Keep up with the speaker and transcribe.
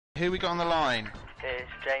Who we got on the line?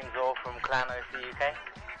 It's James Orr from Clan OCUK.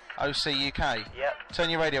 OCUK? Yep.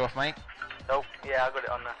 Turn your radio off, mate. Oh, yeah, I got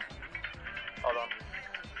it on there. Hold on.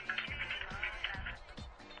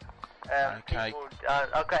 Okay.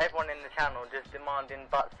 I've got everyone in the channel just demanding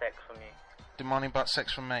butt sex from you. Demanding butt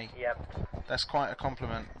sex from me? Yep. That's quite a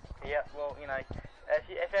compliment. Yep, well, you know,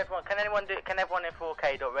 if everyone, can everyone in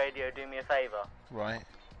 4K.radio do me a favour? Right.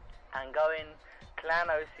 And go in Clan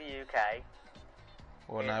OCUK.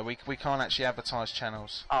 Well, no, we can't actually advertise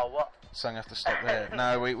channels. Oh, what? So I have to stop there.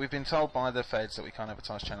 No, we've been told by the feds that we can't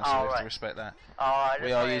advertise channels, so we have to respect that.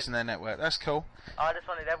 We are using their network. That's cool. I just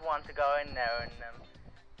wanted everyone to go in there and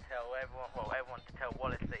tell everyone to tell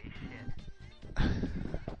Wallace that he's shit.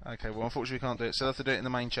 Okay, well, unfortunately we can't do it, so they'll have to do it in the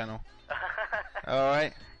main channel.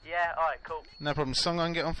 Alright? Yeah, alright, cool. No problem. Song I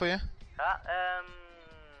can get on for you?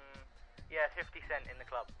 Yeah, 50 Cent in the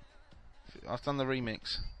club. I've done the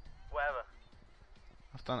remix. Whatever.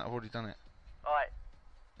 I've already done it. Alright.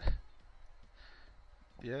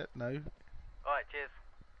 Yeah, no. Alright, cheers.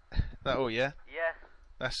 That all, yeah? Yeah.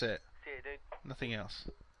 That's it. See you, dude. Nothing else.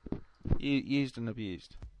 Used and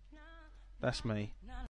abused. That's me.